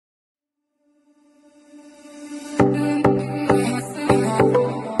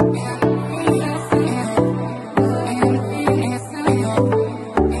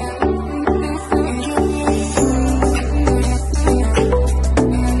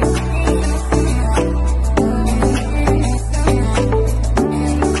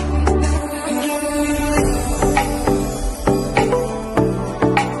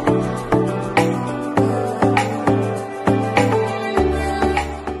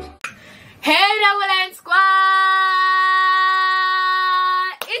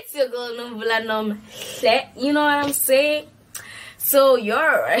Nomvula Nomhle. You know what I'm saying? So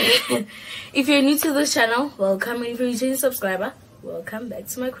if you're new to this channel, welcome. And if you're a returning subscriber, welcome back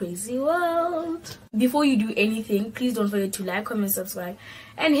to my crazy world. Before you do anything, please don't forget to like, comment, subscribe,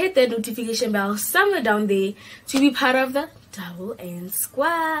 and hit that notification bell somewhere down there to be part of the Double N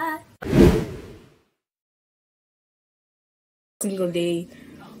Squad. Single day.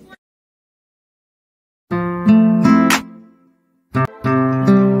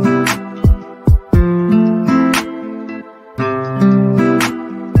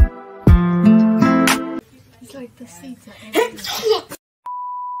 It's like the seats are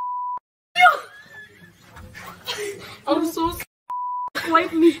I'm so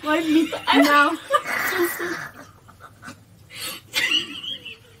wipe me now.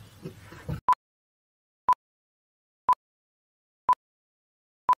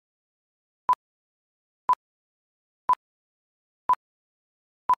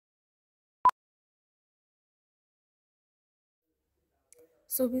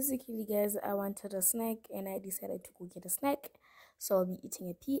 So basically, guys, I wanted a snack and I decided to go get a snack. So I'll be eating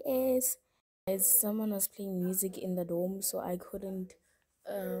a PS. As someone was playing music in the dorm, so I couldn't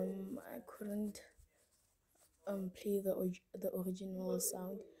play the original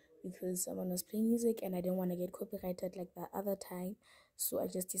sound because someone was playing music and I didn't want to get copyrighted like that other time. So I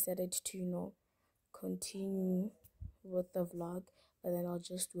just decided to continue with the vlog, but then I'll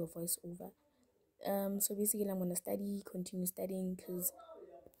just do a voiceover. So basically I'm gonna continue studying, because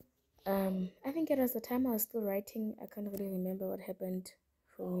I think it was the time I was still writing. I can't really remember what happened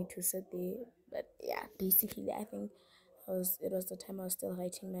for me to sit there, but yeah, basically I think it was the time I was still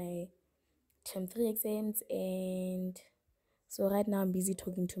writing my term 3 exams. And so right now I'm busy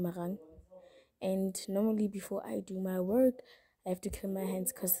talking to Marang, and normally before I do my work I have to clean my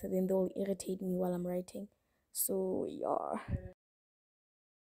hands because then they'll irritate me while I'm writing. So yeah.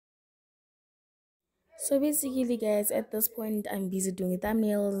 So basically, guys, at this point I'm busy doing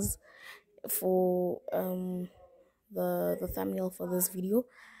thumbnails for the thumbnail for this video.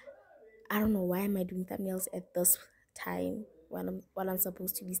 I don't know why am I doing thumbnails at this time while I'm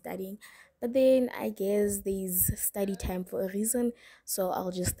supposed to be studying, but then I guess there's study time for a reason, so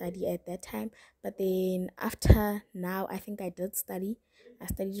I'll just study at that time. But then after now, I think I did study. I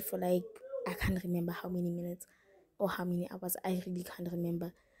studied for like, I can't remember how many minutes or how many hours. I really can't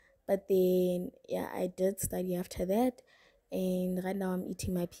remember. But then yeah, I did study after that, and right now I'm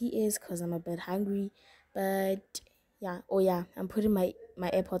eating my PS because I'm a bit hungry. But yeah, oh yeah, I'm putting my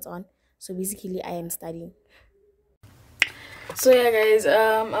AirPods on, so basically I am studying. So yeah, guys,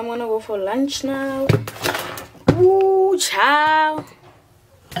 I'm gonna go for lunch now. Ooh, ciao.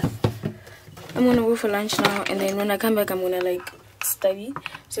 I'm gonna go for lunch now, and then when I come back I'm gonna like study.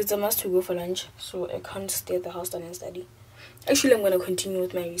 So it's a must to go for lunch, so I can't stay at the house and study. Actually, I'm gonna continue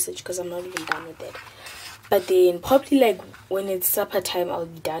with my research because I'm not even done with that. But then probably like when it's supper time I'll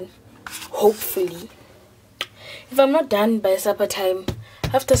be done, hopefully. If I'm not done by supper time,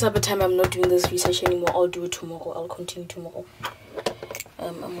 after supper time I'm not doing this research anymore. I'll do it tomorrow. I'll continue tomorrow.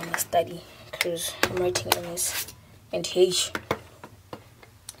 I'm gonna study because I'm writing MS. And hey,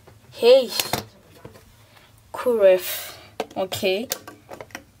 Kuref, okay.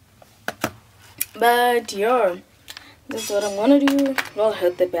 But yeah, that's what I'm gonna do. I'll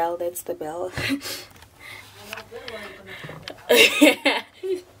hit the bell. That's the bell.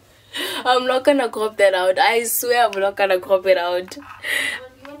 I'm not gonna crop that out. I swear I'm not gonna crop it out.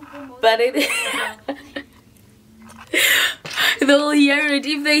 But they'll hear it.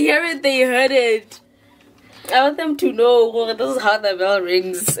 If they hear it, they heard it. I want them to know this is how the bell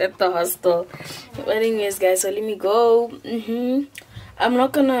rings at the hostel. But anyways, guys, so let me go. I'm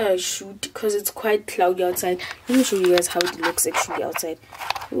not gonna shoot because it's quite cloudy outside. Let me show you guys how it looks actually outside.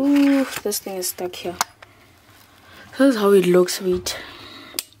 Ooh, this thing is stuck here. This is how it looks. Wait,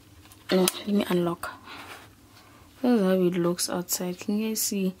 no, let me unlock. This is how it looks outside. Can you guys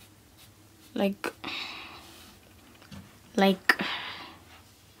see? Like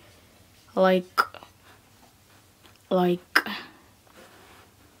I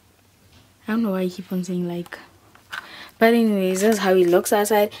don't know why I keep on saying like. But anyways, that's how it looks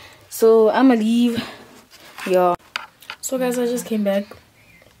outside. So I'm gonna leave. Yeah. So guys, I just came back.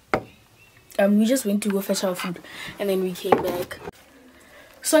 We just went to go fetch our food and then we came back.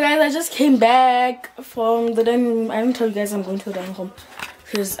 So guys, I just came back from the dining room. I didn't tell you guys I'm going to the dining room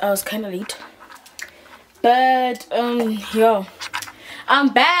because I was kind of late. But yeah, I'm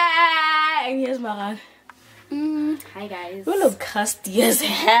back and here's Marang. Hi guys. You look crusty as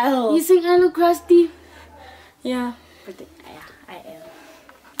hell. You think I look crusty? Yeah. Yeah, I am.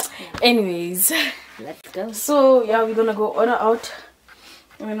 Anyways, let's go. So yeah, we're gonna go order out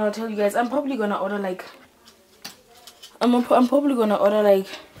I mean, I'll tell you guys, I'm probably gonna order like I'm probably gonna order like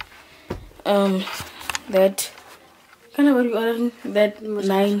that kind of what you ordering, that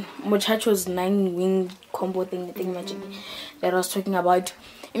muchachos 9-wing combo thing magic that I was talking about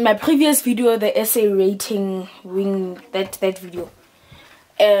in my previous video, the essay rating wing, that video.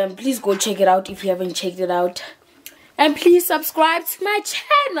 Please go check it out if you haven't checked it out, and please subscribe to my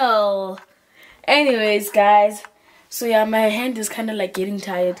channel. Anyways guys, so yeah, my hand is kind of like getting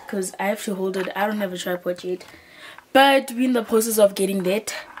tired because I have to hold it. I don't have a tripod yet, but we're in the process of getting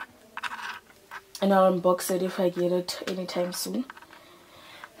that, and I'll unbox it if I get it anytime soon.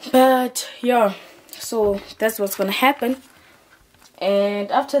 But yeah, so that's what's gonna happen.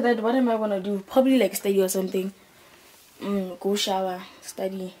 And after that, what am I gonna do? Probably like study or something. Go shower,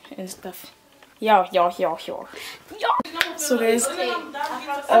 study and stuff. Yeah. So guys,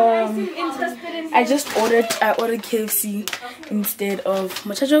 I ordered KFC instead of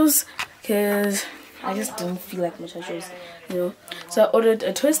muchachos because I just don't feel like muchachos, you know. So I ordered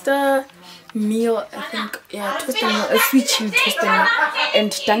a twister meal, I think, yeah, twister meal, a sweet chili twister meal,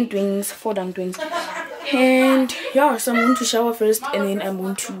 and dunked wings, 4 dunked wings. And yeah, so I'm going to shower first, and then I'm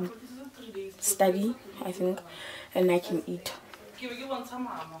going to study, I think, and I can eat.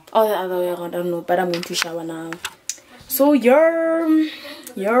 Or the other way around, I don't know, but I'm going to shower now. So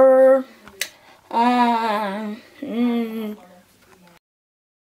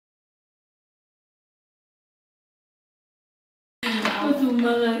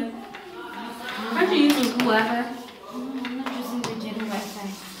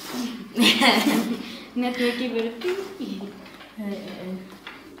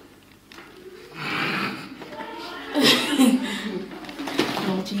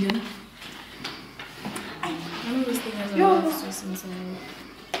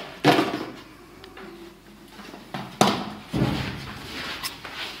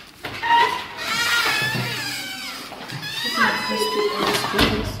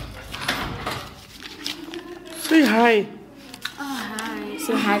Say hi.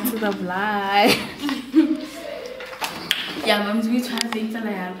 Say hi to the vlog. Yeah, mom's we trying to think that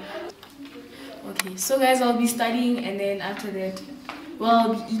I have. Okay, so guys, I'll be studying, and then after that, well,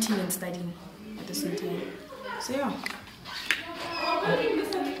 I'll be eating and studying at the same time. So yeah,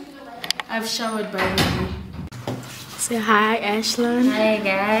 I've showered by the way. Say hi, Ashlyn. Hi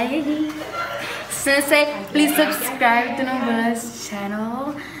guys. So please subscribe to Nomvula's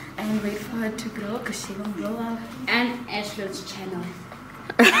channel and wait for her to grow because she gonna grow up. And Ashlyn's channel.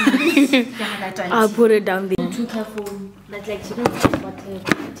 I'll put it down there. Too careful. That's like she don't know what to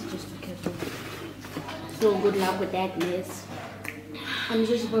just be careful. So good luck with that, miss. I'm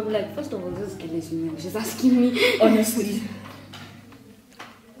sure she's probably like, first of all, this girl is new. She's asking me. Honestly.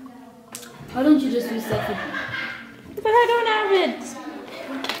 Why don't you just use selfie? But I don't have it.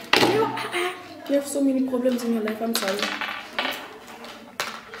 You have so many problems in your life, I'm sorry.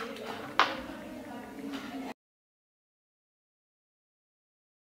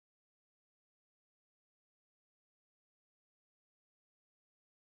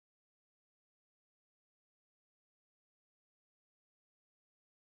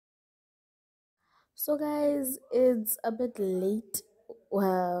 So guys, it's a bit late.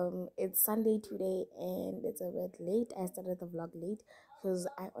 It's Sunday today, and it's a bit late. I started the vlog late because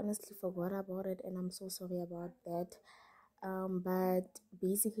I honestly forgot about it, and I'm so sorry about that. But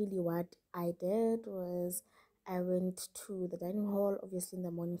basically what I did was I went to the dining hall, obviously in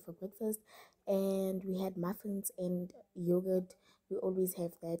the morning, for breakfast, and we had muffins and yogurt. We always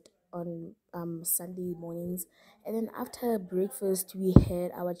have that on Sunday mornings. And then after breakfast we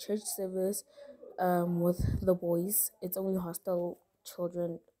had our church service with the boys. It's only hostel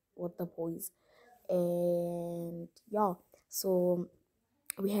children with the boys. And yeah, so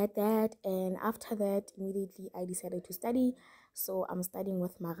we had that, and after that immediately I decided to study. So I'm studying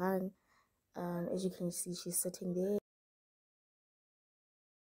with Marang. As you can see, she's sitting there.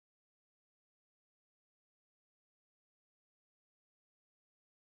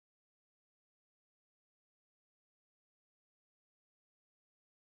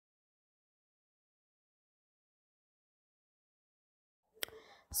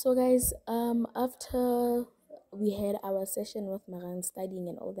 So guys, after we had our session with Marang studying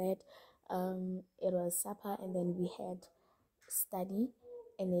and all that, it was supper, and then we had study,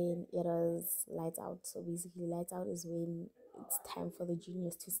 and then it was lights out. So basically lights out is when it's time for the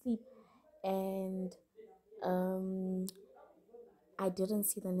juniors to sleep. And I didn't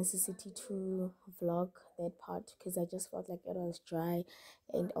see the necessity to vlog that part because I just felt like it was dry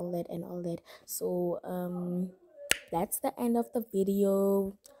and all that. So that's the end of the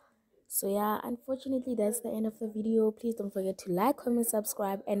video. So yeah, unfortunately that's the end of the video. Please don't forget to like, comment,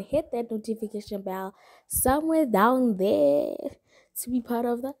 subscribe, and hit that notification bell somewhere down there to be part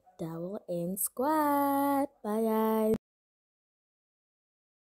of the Double N Squad.